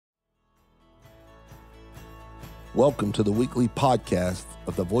Welcome to the weekly podcast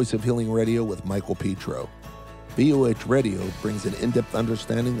of the Voice of Healing Radio with Michael Petro. VOH Radio brings an in-depth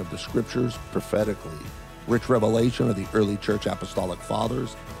understanding of the scriptures prophetically, rich revelation of the early church apostolic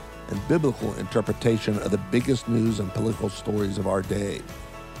fathers, and biblical interpretation of the biggest news and political stories of our day.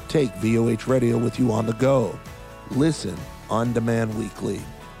 Take VOH Radio with you on the go. Listen on demand weekly.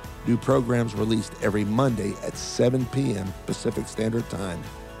 New programs released every Monday at 7 p.m. Pacific Standard Time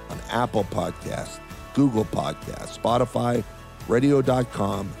on Apple Podcasts, Google Podcasts, Spotify,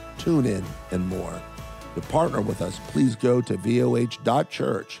 radio.com, TuneIn, and more. To partner with us, please go to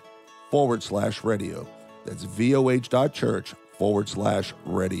voh.church/radio. That's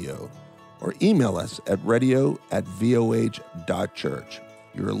voh.church/radio. Or email us at radio@voh.church.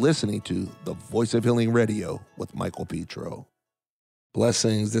 You're listening to the Voice of Healing Radio with Michael Petro.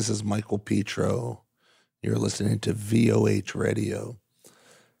 Blessings, this is Michael Petro. You're listening to VOH Radio.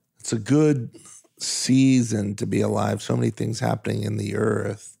 It's a good season to be alive. So many things happening in the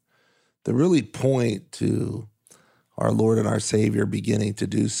earth that really point to our Lord and our Savior beginning to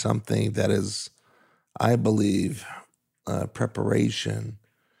do something that is, I believe, preparation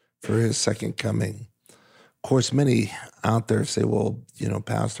for his second coming. Of course, many out there say, well,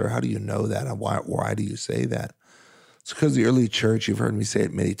 Pastor, how do you know that? And why do you say that? It's because the early church, you've heard me say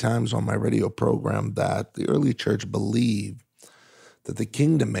it many times on my radio program, that the early church believed that the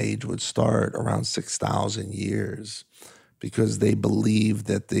kingdom age would start around 6,000 years because they believed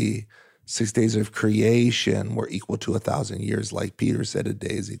that the 6 days of creation were equal to 1,000 years. Like Peter said, a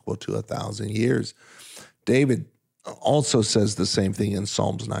day is equal to 1,000 years. David also says the same thing in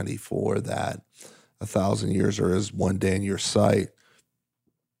Psalms 94, that 1,000 years are as one day in your sight.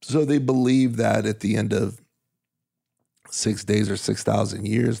 So they believe that at the end of 6 days or 6,000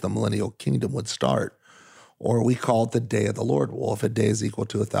 years, the millennial kingdom would start. Or we call it the day of the Lord. Well, if a day is equal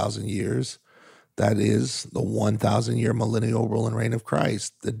to 1,000 years, that is the 1,000-year millennial rule and reign of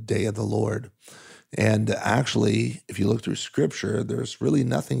Christ, the day of the Lord. And actually, if you look through Scripture, there's really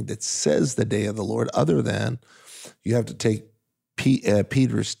nothing that says the day of the Lord other than you have to take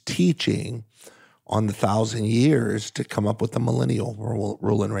Peter's teaching on the 1,000 years to come up with the millennial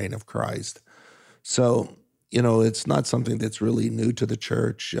rule and reign of Christ. So, it's not something that's really new to the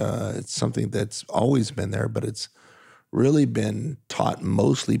church. It's something that's always been there, but it's really been taught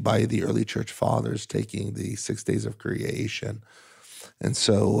mostly by the early church fathers, taking the 6 days of creation. And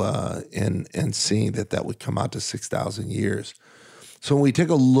so, and seeing that would come out to 6,000 years. So when we take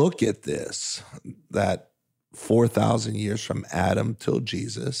a look at this, that 4,000 years from Adam till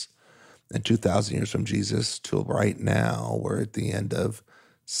Jesus, and 2,000 years from Jesus till right now, we're at the end of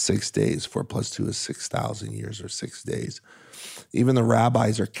 6 days. 4 plus 2 is 6,000 years or 6 days. Even the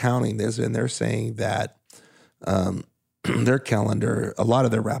rabbis are counting this, and they're saying that their calendar, a lot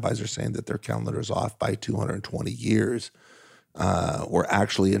of their rabbis are saying that their calendar is off by 220 years. We're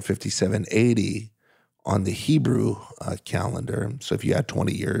actually in 5780 on the Hebrew calendar. So if you add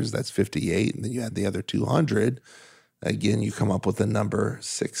 20 years, that's 58, and then you add the other 200, again, you come up with the number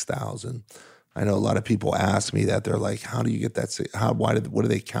 6,000. I know a lot of people ask me that. They're like, how do you get that? What do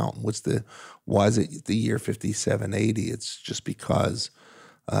they count? Why is it the year 5780? It's just because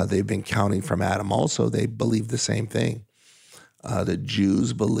they've been counting from Adam. Also, they believe the same thing. The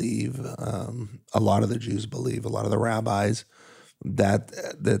Jews believe, a lot of the rabbis, that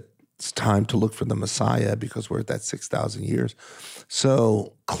it's time to look for the Messiah because we're at that 6,000 years.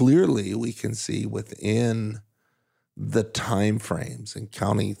 So clearly we can see within the time frames and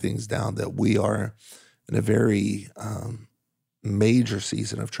counting things down that we are in a very major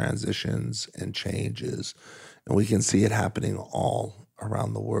season of transitions and changes, and we can see it happening all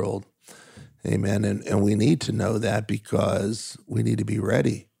around the world. Amen. And we need to know that because we need to be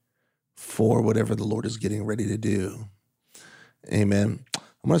ready for whatever the Lord is getting ready to do. Amen.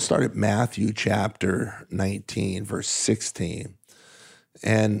 I'm going to start at Matthew chapter 19, verse 16.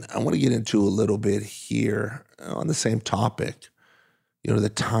 And I want to get into a little bit here on the same topic, the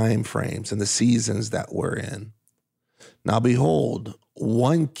time frames and the seasons that we're in. Now, behold,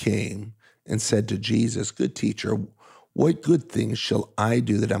 one came and said to Jesus, "Good teacher, what good things shall I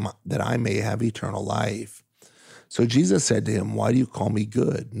do that I may have eternal life?" So Jesus said to him, "Why do you call me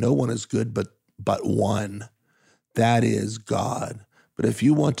good? No one is good but one, that is God. But if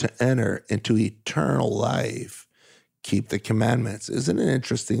you want to enter into eternal life, keep the commandments." Isn't it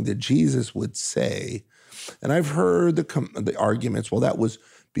interesting that Jesus would say, and I've heard the arguments, well, that was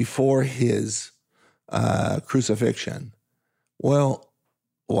before his crucifixion. Well,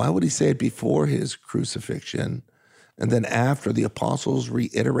 why would he say it before his crucifixion? And then after, the apostles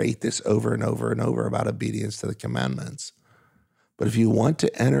reiterate this over and over and over about obedience to the commandments. But if you want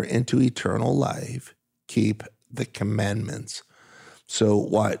to enter into eternal life, keep the commandments. So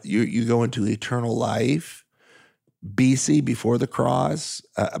what? You go into eternal life, BC, before the cross,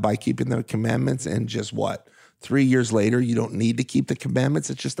 by keeping the commandments, and just what? 3 years later, you don't need to keep the commandments.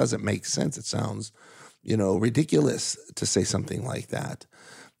 It just doesn't make sense. It sounds, ridiculous to say something like that.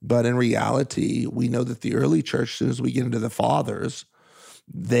 But in reality, we know that the early church, as soon as we get into the fathers,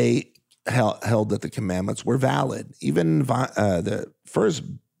 they held that the commandments were valid. Even the first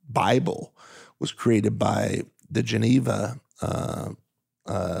Bible was created by the Geneva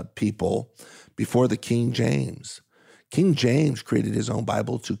people before the King James. King James created his own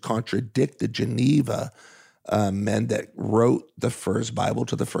Bible to contradict the Geneva men that wrote the first Bible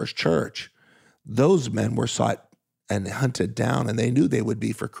to the first church. Those men were sought and hunted down, and they knew they would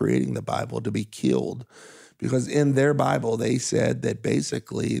be, for creating the Bible, to be killed, because in their Bible they said that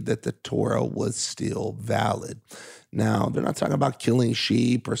basically that the Torah was still valid. Now, they're not talking about killing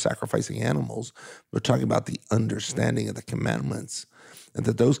sheep or sacrificing animals. They're talking about the understanding of the commandments, and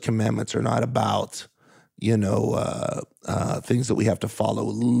that those commandments are not about things that we have to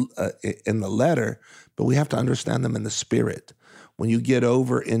follow in the letter, but we have to understand them in the spirit. When you get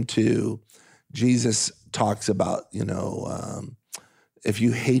over into, Jesus talks about, if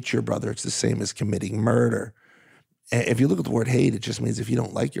you hate your brother, it's the same as committing murder. If you look at the word hate, it just means if you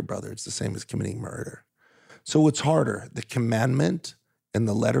don't like your brother, it's the same as committing murder. So what's harder, the commandment in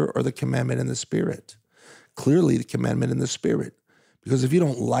the letter or the commandment in the spirit? Clearly the commandment in the spirit. Because if you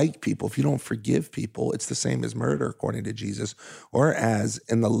don't like people, if you don't forgive people, it's the same as murder, according to Jesus. Or as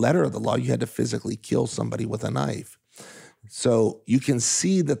in the letter of the law, you had to physically kill somebody with a knife. So you can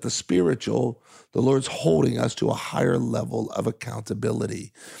see that the Lord's holding us to a higher level of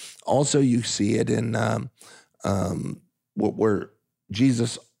accountability. Also, you see it in where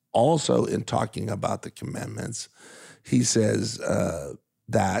Jesus also, in talking about the commandments, he says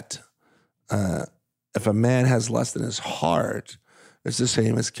that if a man has lust in his heart, it's the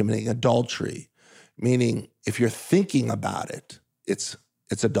same as committing adultery, meaning if you're thinking about it, it's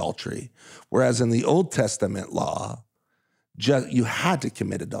adultery. Whereas in the Old Testament law, you had to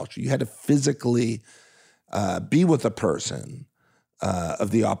commit adultery. You had to physically be with a person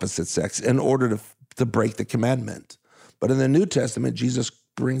of the opposite sex in order to break the commandment. But in the New Testament, Jesus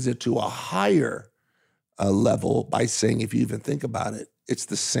brings it to a higher level by saying, if you even think about it, it's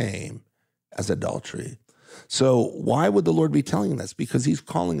the same as adultery. So why would the Lord be telling this? Because he's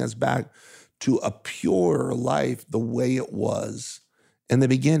calling us back to a pure life the way it was in the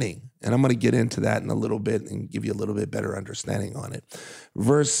beginning. And I'm going to get into that in a little bit and give you a little bit better understanding on it.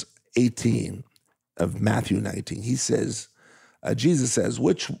 Verse 18 of Matthew 19, he says, Jesus says,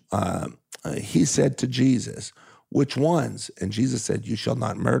 he said to Jesus, which ones? And Jesus said, you shall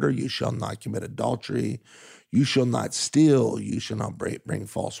not murder, you shall not commit adultery, you shall not steal, you shall not bring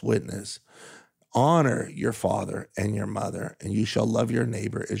false witness. Honor your father and your mother, and you shall love your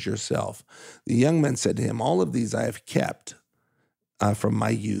neighbor as yourself. The young man said to him, all of these I have kept from my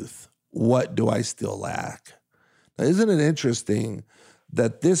youth. What do I still lack? Now, isn't it interesting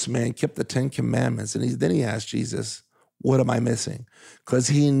that this man kept the 10 commandments, and then he asked Jesus, what am I missing? Because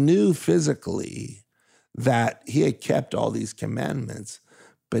he knew physically that he had kept all these commandments,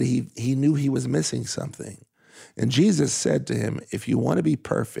 but he knew he was missing something. And Jesus said to him, if you want to be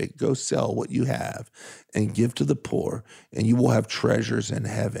perfect, go sell what you have and give to the poor, and you will have treasures in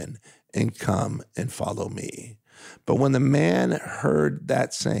heaven, and come and follow me. But when the man heard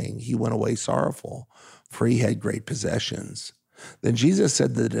that saying, he went away sorrowful, for he had great possessions. Then Jesus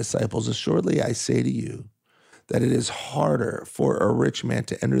said to the disciples, assuredly I say to you that it is harder for a rich man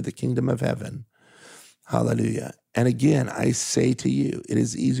to enter the kingdom of heaven. Hallelujah. And again, I say to you, it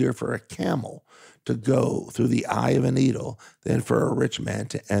is easier for a camel to go through the eye of a needle than for a rich man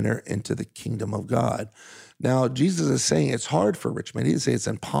to enter into the kingdom of God. Now, Jesus is saying it's hard for a rich man. He didn't say it's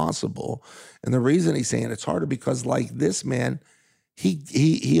impossible. And the reason he's saying it's harder because, like this man,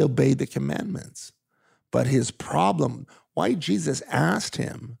 he obeyed the commandments. But his problem, why Jesus asked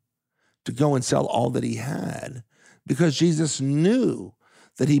him to go and sell all that he had, because Jesus knew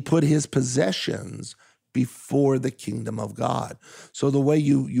that he put his possessions before the kingdom of God. So the way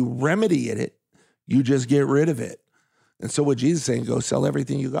you remedy it, you just get rid of it. And so what Jesus is saying, go sell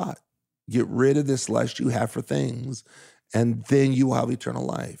everything you got. Get rid of this lust you have for things, and then you will have eternal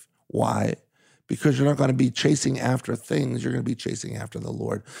life. Why? Because you're not going to be chasing after things. You're going to be chasing after the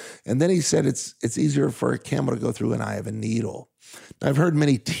Lord. And then he said it's easier for a camel to go through an eye of a needle. Now, I've heard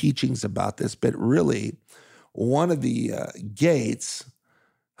many teachings about this, but really one of the gates,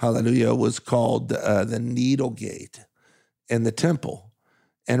 hallelujah, was called the needle gate in the temple.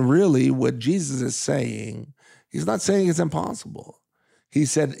 And really what Jesus is saying, he's not saying it's impossible. He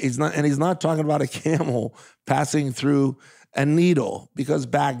said he's not talking about a camel passing through a needle, because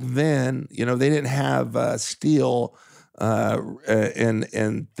back then, they didn't have steel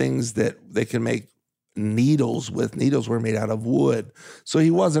and things that they can make needles with. Needles were made out of wood. So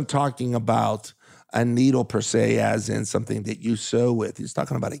he wasn't talking about a needle per se, as in something that you sew with. He's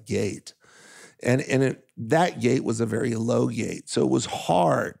talking about a gate. And that gate was a very low gate. So it was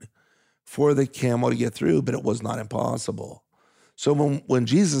hard for the camel to get through, but it was not impossible. So when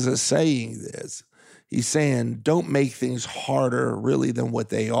Jesus is saying this, he's saying, don't make things harder really than what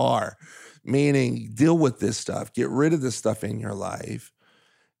they are, meaning deal with this stuff, get rid of this stuff in your life,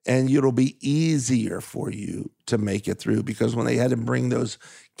 and it'll be easier for you to make it through. Because when they had to bring those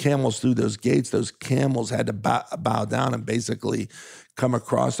camels through those gates, those camels had to bow down and basically come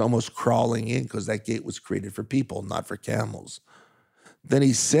across almost crawling in, because that gate was created for people, not for camels. Then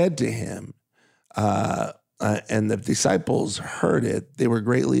he said to him, and the disciples heard it, they were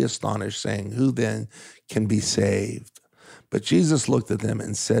greatly astonished, saying, who then can be saved? But Jesus looked at them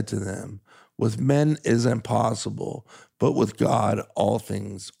and said to them, with men is impossible, but with God all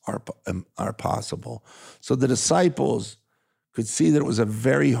things are possible. So the disciples could see that it was a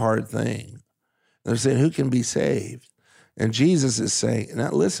very hard thing. They're saying, who can be saved? And Jesus is saying, now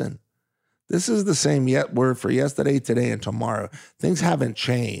listen, this is the same word for yesterday, today, and tomorrow. Things haven't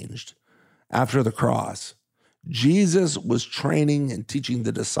changed after the cross. Jesus was training and teaching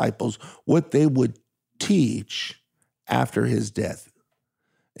the disciples what they would teach after his death.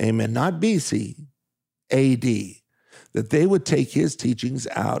 Amen. Not BC, AD. That they would take his teachings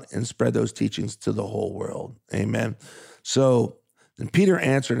out and spread those teachings to the whole world. Amen. So then Peter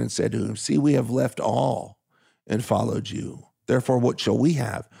answered and said to him, see, we have left all and followed you. Therefore, what shall we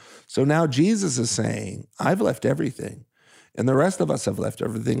have? So now Jesus is saying, I've left everything. And the rest of us have left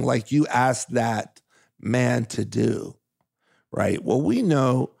everything, like you asked that man to do, right? Well, we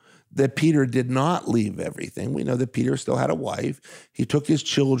know that Peter did not leave everything. We know that Peter still had a wife. He took his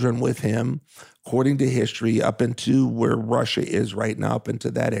children with him, according to history, up into where Russia is right now, up into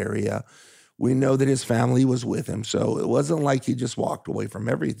that area. We know that his family was with him. So it wasn't like he just walked away from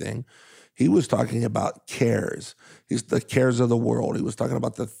everything. He was talking about cares. He's the cares of the world. He was talking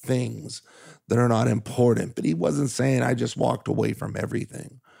about the things that are not important. But he wasn't saying, I just walked away from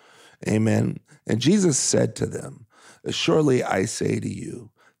everything. Amen. And Jesus said to them, surely I say to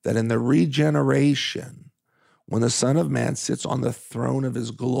you that in the regeneration, when the Son of Man sits on the throne of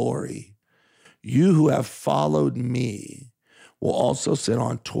his glory, you who have followed me will also sit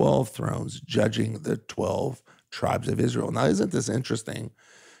on 12 thrones, judging the 12 tribes of Israel. Now, isn't this interesting?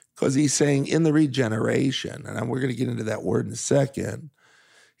 Because he's saying in the regeneration, and we're going to get into that word in a second,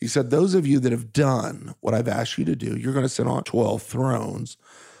 he said, those of you that have done what I've asked you to do, you're going to sit on 12 thrones,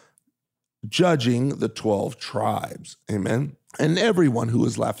 judging the 12 tribes. Amen. And everyone who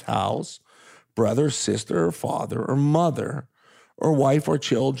has left house, brother, sister, or father, or mother, or wife, or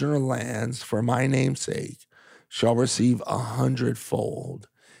children, or lands, for my name's sake, shall receive 100-fold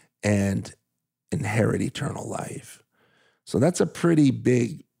and inherit eternal life. So that's a pretty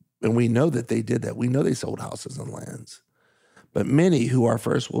big, and we know that they did that. We know they sold houses and lands. But many who are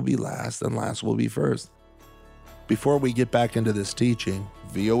first will be last, and last will be first. Before we get back into this teaching,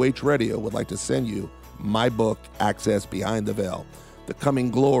 VOH Radio would like to send you my book, Access Behind the Veil, The Coming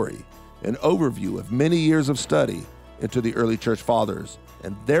Glory, an overview of many years of study into the early church fathers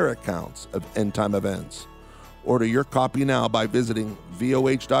and their accounts of end-time events. Order your copy now by visiting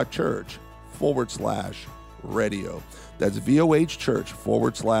voh.church/radio. That's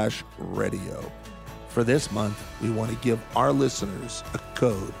vohchurch/radio. For this month, we want to give our listeners a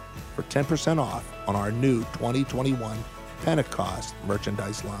code for 10% off on our new 2021 Pentecost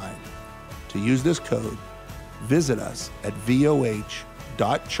merchandise line. To use this code, visit us at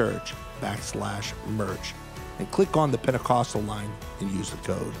voh.church/merch and click on the Pentecostal line and use the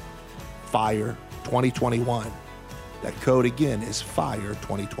code FIRE 2021. That code again is FIRE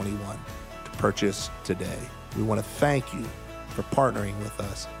 2021 to purchase today. We want to thank you for partnering with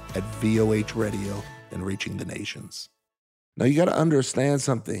us at VOH Radio and reaching the nations. Now you got to understand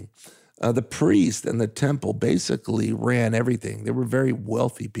something. The priest and the temple basically ran everything. They were very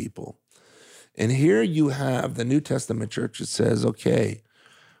wealthy people. And here you have the New Testament church that says, okay,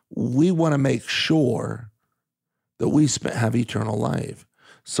 we want to make sure that we have eternal life.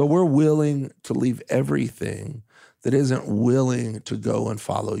 So we're willing to leave everything that isn't willing to go and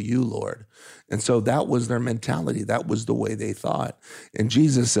follow you, Lord. And so that was their mentality. That was the way they thought. And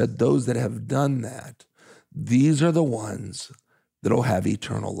Jesus said, those that have done that, these are the ones that will have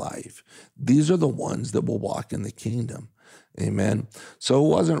eternal life. These are the ones that will walk in the kingdom. Amen. So it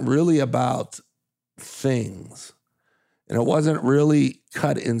wasn't really about things. And it wasn't really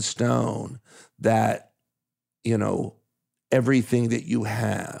cut in stone that, you know, everything that you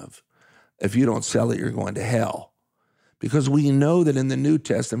have, if you don't sell it, you're going to hell. Because we know that in the New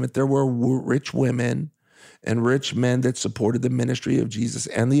Testament, there were rich women and rich men that supported the ministry of Jesus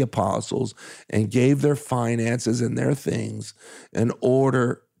and the apostles and gave their finances and their things in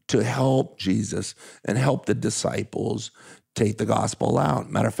order to help Jesus and help the disciples take the gospel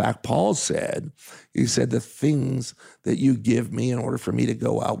out. Matter of fact, Paul said, he said, the things that you give me in order for me to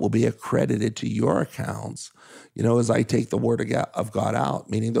go out will be accredited to your accounts, you know, as I take the word of God out,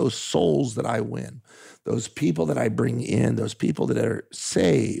 meaning those souls that I win, those people that I bring in, those people that are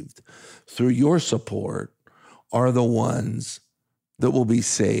saved through your support are the ones that will be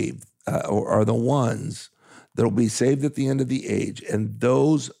saved, or are the ones that will be saved at the end of the age. And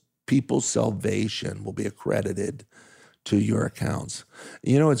those people's salvation will be accredited to your accounts.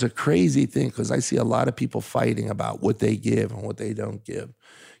 You know, it's a crazy thing because I see a lot of people fighting about what they give and what they don't give.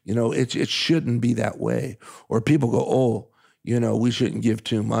 You know, it shouldn't be that way. Or people go, oh, you know, we shouldn't give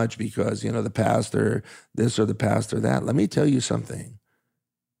too much because, you know, the pastor this or the pastor that. Let me tell you something.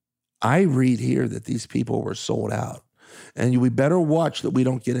 I read here that these people were sold out. And we better watch that we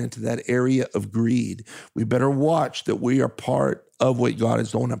don't get into that area of greed. We better watch that we are part of what God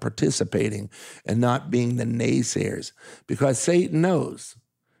is doing and participating and not being the naysayers. Because Satan knows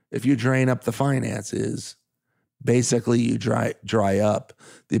if you drain up the finances, basically you dry up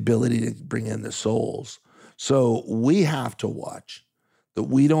the ability to bring in the souls. So we have to watch that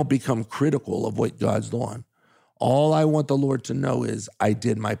we don't become critical of what God's doing. All I want the Lord to know is I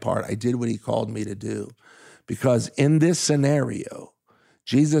did my part. I did what he called me to do. Because in this scenario,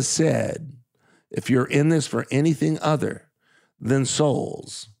 Jesus said, if you're in this for anything other than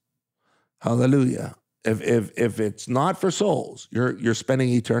souls, hallelujah. If it's not for souls, you're spending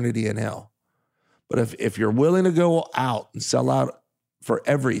eternity in hell. But if you're willing to go out and sell out for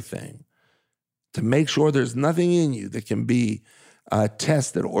everything to make sure there's nothing in you that can be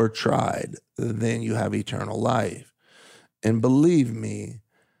tested or tried, then you have eternal life. And believe me,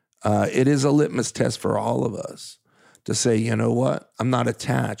 it is a litmus test for all of us to say, you know what? I'm not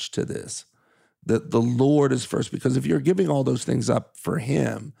attached to this. That the Lord is first, because if you're giving all those things up for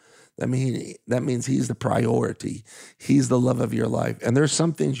him, that means he's the priority. He's the love of your life. And there's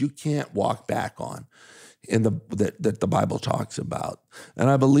some things you can't walk back on in that the Bible talks about.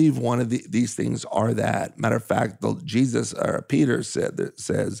 And I believe one of these things are that. Matter of fact, Peter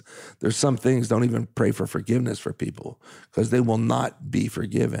says there's some things, don't even pray for forgiveness for people because they will not be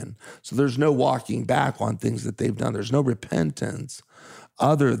forgiven. So there's no walking back on things that they've done. There's no repentance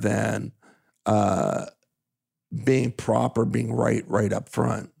other than being proper, being right up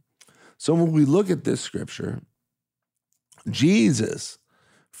front. So when we look at this scripture, Jesus,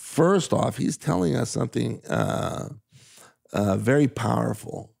 first off, he's telling us something very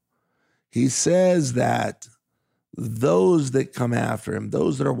powerful. He says that those that come after him,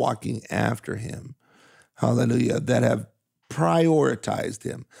 those that are walking after him, hallelujah, that have prioritized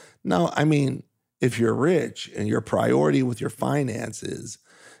him. Now, I mean, if you're rich and your priority with your finances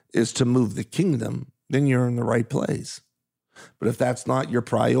is to move the kingdom, then you're in the right place. But if that's not your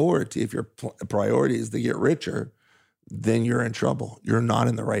priority, if your priority is to get richer, then you're in trouble. You're not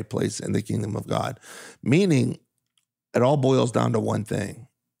in the right place in the kingdom of God. Meaning, it all boils down to one thing.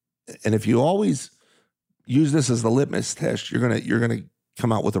 And if you always use this as the litmus test, you're gonna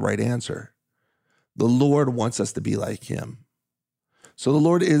come out with the right answer. The Lord wants us to be like him. So the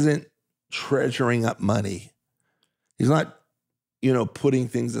Lord isn't treasuring up money. He's not, putting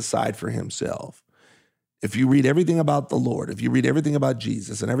things aside for himself. If you read everything about the Lord, if you read everything about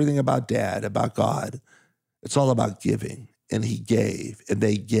Jesus and everything about Dad, about God, it's all about giving. And he gave, and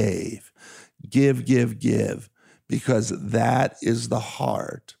they gave. Give, because that is the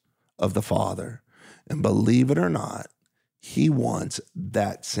heart of the Father. And believe it or not, he wants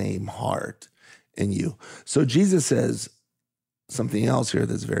that same heart in you. So Jesus says something else here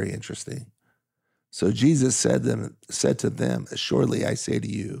that's very interesting. So Jesus said to them, assuredly I say to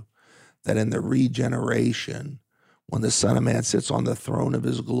you, that in the regeneration, when the Son of Man sits on the throne of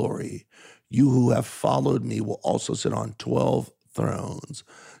his glory, you who have followed me will also sit on 12 thrones,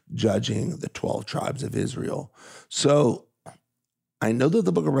 judging the 12 tribes of Israel. So I know that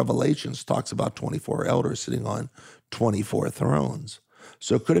the book of Revelations talks about 24 elders sitting on 24 thrones.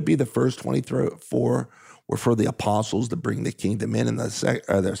 So could it be the first 24 were for the apostles to bring the kingdom in, and the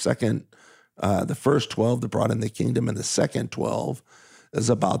first 12 that brought in the kingdom, and the second 12 is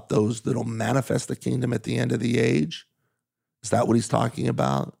about those that'll manifest the kingdom at the end of the age? Is that what he's talking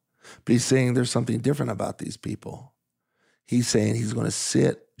about? But he's saying there's something different about these people. He's saying he's going to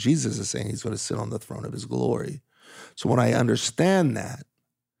sit, Jesus is saying he's going to sit on the throne of his glory. So when I understand that,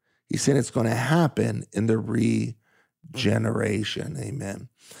 he's saying it's going to happen in the regeneration. Amen.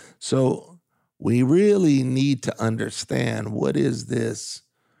 So we really need to understand, what is this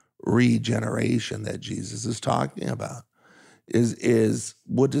regeneration that Jesus is talking about? Is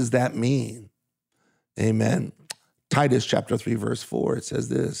what does that mean? Amen. Titus chapter 3, verse 4, it says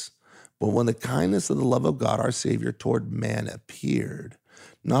this: but when the kindness of the love of God, our Savior, toward man appeared,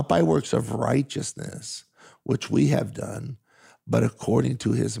 not by works of righteousness, which we have done, but according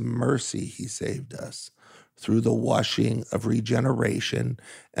to his mercy, he saved us through the washing of regeneration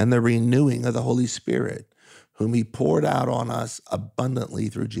and the renewing of the Holy Spirit, whom he poured out on us abundantly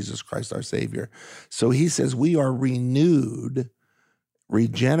through Jesus Christ, our Savior. So he says we are renewed,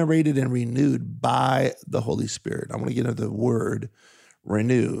 regenerated and renewed by the Holy Spirit. I want to get into the word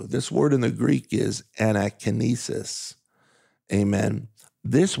renew. This word in the Greek is anakinesis. Amen.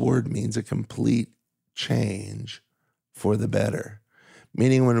 This word means a complete change for the better.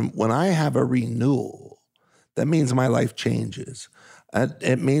 Meaning when I have a renewal, that means my life changes.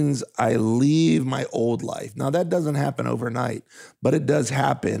 It means I leave my old life. Now, that doesn't happen overnight, but it does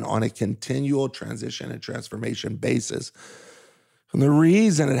happen on a continual transition and transformation basis. And the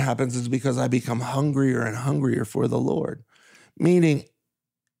reason it happens is because I become hungrier and hungrier for the Lord. Meaning,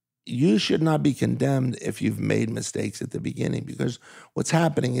 you should not be condemned if you've made mistakes at the beginning, because what's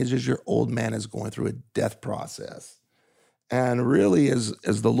happening is your old man is going through a death process. And really, as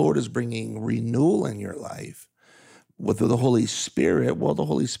the Lord is bringing renewal in your life with the Holy Spirit, well, the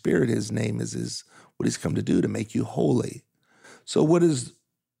Holy Spirit, his name is what he's come to do, to make you holy. So what is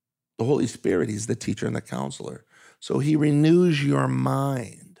the Holy Spirit? He's the teacher and the counselor. So he renews your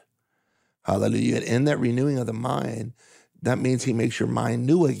mind. Hallelujah. And in that renewing of the mind, that means he makes your mind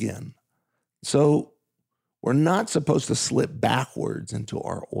new again. So we're not supposed to slip backwards into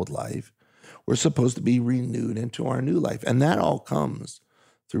our old life. We're supposed to be renewed into our new life. And that all comes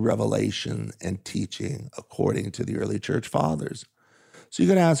through revelation and teaching according to the early church fathers. So you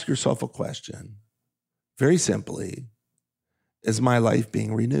got to ask yourself a question. Very simply, is my life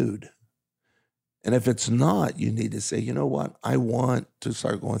being renewed? And if it's not, you need to say, you know what? I want to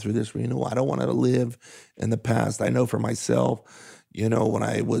start going through this renewal. I don't want to live in the past. I know for myself, when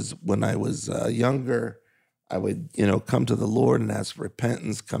I was younger, I would, come to the Lord and ask for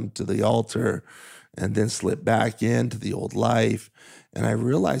repentance, come to the altar, and then slip back into the old life. And I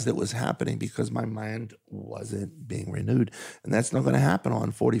realized it was happening because my mind wasn't being renewed. And that's not going to happen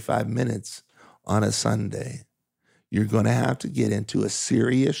on 45 minutes on a Sunday. You're going to have to get into a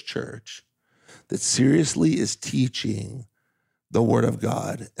serious church that seriously is teaching the Word of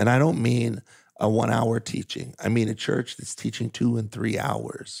God. And I don't mean a 1 hour teaching. I mean a church that's teaching 2 and 3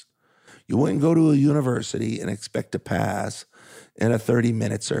 hours. You wouldn't go to a university and expect to pass in a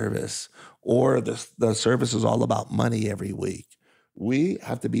 30-minute service, or the service is all about money every week. We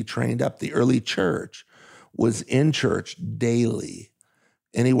have to be trained up. The early church was in church daily,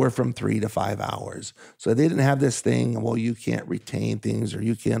 anywhere from 3 to 5 hours. So they didn't have this thing, well, you can't retain things or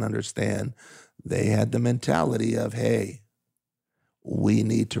you can't understand. They had the mentality of, hey, we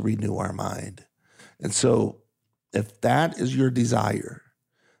need to renew our mind. And so if that is your desire,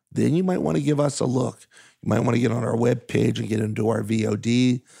 then you might want to give us a look. You might want to get on our webpage and get into our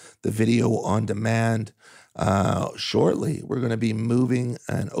VOD, the video on demand. Shortly, we're going to be moving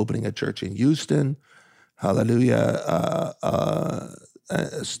and opening a church in Houston. Hallelujah.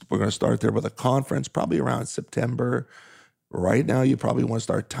 We're going to start there with a conference, probably around September. Right now, you probably want to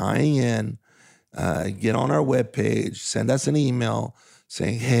start tying in. Get on our webpage, send us an email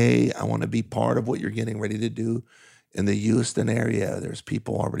saying, hey, I want to be part of what you're getting ready to do in the Houston area. There's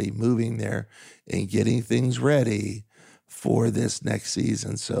people already moving there and getting things ready for this next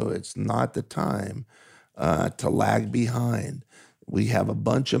season. So it's not the time to lag behind. We have a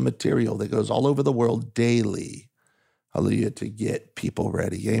bunch of material that goes all over the world daily, hallelujah, to get people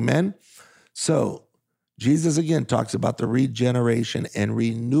ready. Amen? So Jesus, again, talks about the regeneration and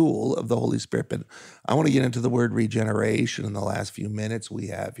renewal of the Holy Spirit. But I want to get into the word regeneration in the last few minutes we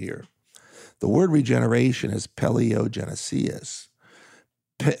have here. The word regeneration is paleogenesis.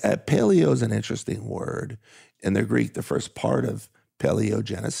 Paleo is an interesting word. In the Greek, the first part of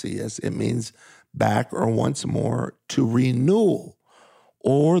paleogenesis, it means back or once more, to renewal,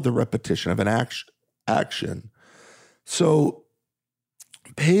 or the repetition of an action. So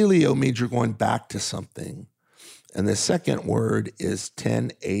paleo means you're going back to something. And the second word is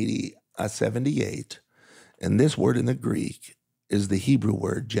 1078. And this word in the Greek is the Hebrew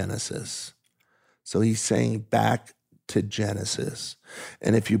word Genesis. So he's saying back to Genesis.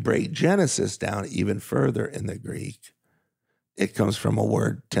 And if you break Genesis down even further in the Greek, it comes from a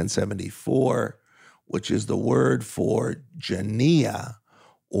word 1074, which is the word for genea,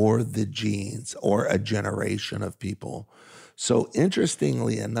 or the genes, or a generation of people. So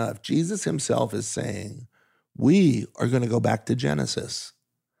interestingly enough, Jesus himself is saying, we are going to go back to Genesis.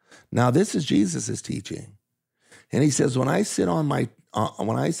 Now, this is Jesus' teaching. And he says, when I sit on my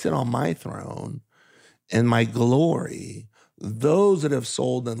throne in my glory, those that have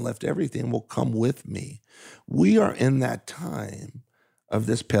sold and left everything will come with me. We are in that time of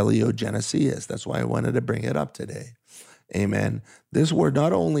this Paleogenesis. That's why I wanted to bring it up today. Amen. This word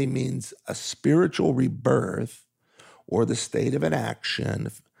not only means a spiritual rebirth or the state of an action,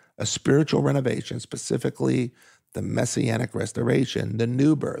 a spiritual renovation, specifically the messianic restoration, the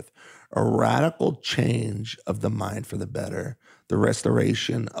new birth, a radical change of the mind for the better, the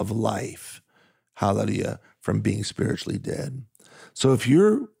restoration of life, hallelujah, from being spiritually dead. So if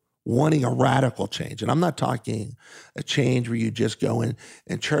you're wanting a radical change, and I'm not talking a change where you just go in,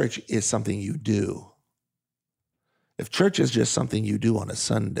 and church is something you do. If church is just something you do on a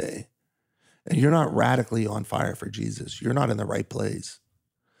Sunday, and you're not radically on fire for Jesus, you're not in the right place.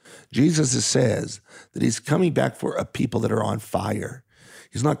 Jesus says that he's coming back for a people that are on fire.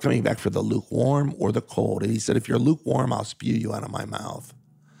 He's not coming back for the lukewarm or the cold. And he said, if you're lukewarm, I'll spew you out of my mouth.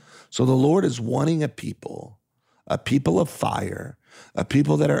 So the Lord is wanting a people of fire, a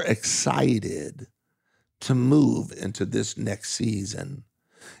people that are excited to move into this next season.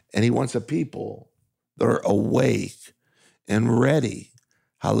 And he wants a people that are awake and ready,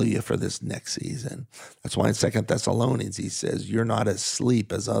 hallelujah, for this next season. That's why in 2 Thessalonians, he says, you're not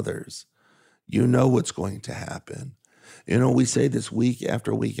asleep as others. You know what's going to happen. You know, we say this week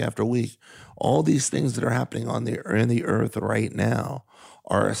after week after week, all these things that are happening in the earth right now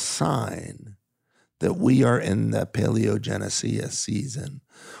are a sign that we are in the Paleogenesis season,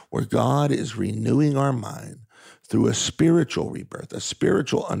 where God is renewing our mind through a spiritual rebirth, a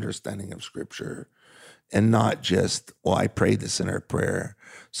spiritual understanding of Scripture, and not just, well, I prayed the sinner prayer,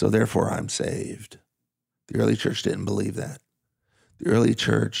 so therefore I'm saved. The early church didn't believe that. The early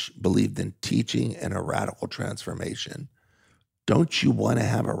church believed in teaching and a radical transformation. Don't you want to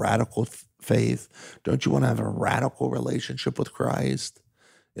have a radical faith? Don't you want to have a radical relationship with Christ?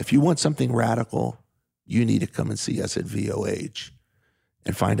 If you want something radical, you need to come and see us at VOH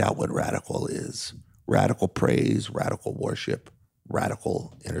and find out what radical is. Radical praise, radical worship,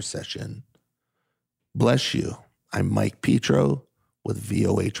 radical intercession. Bless you. I'm Mike Petro with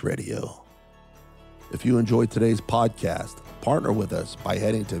VOH Radio. If you enjoyed today's podcast, partner with us by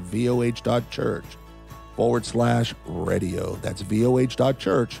heading to voh.church/radio. That's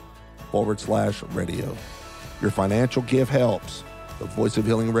voh.church/radio. Your financial gift helps the Voice of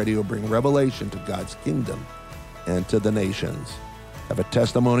Healing Radio bring revelation to God's kingdom and to the nations. Have a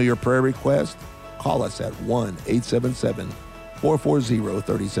testimony or prayer request? Call us at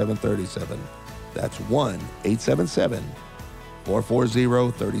 1-877-440-3737. That's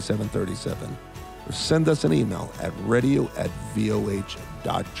 1-877-440-3737. Or send us an email at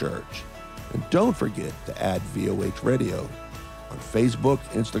radio@voh.church. And don't forget to add VOH Radio on Facebook,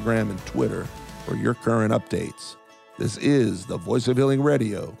 Instagram, and Twitter for your current updates. This is the Voice of Healing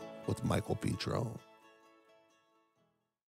Radio with Michael Petro.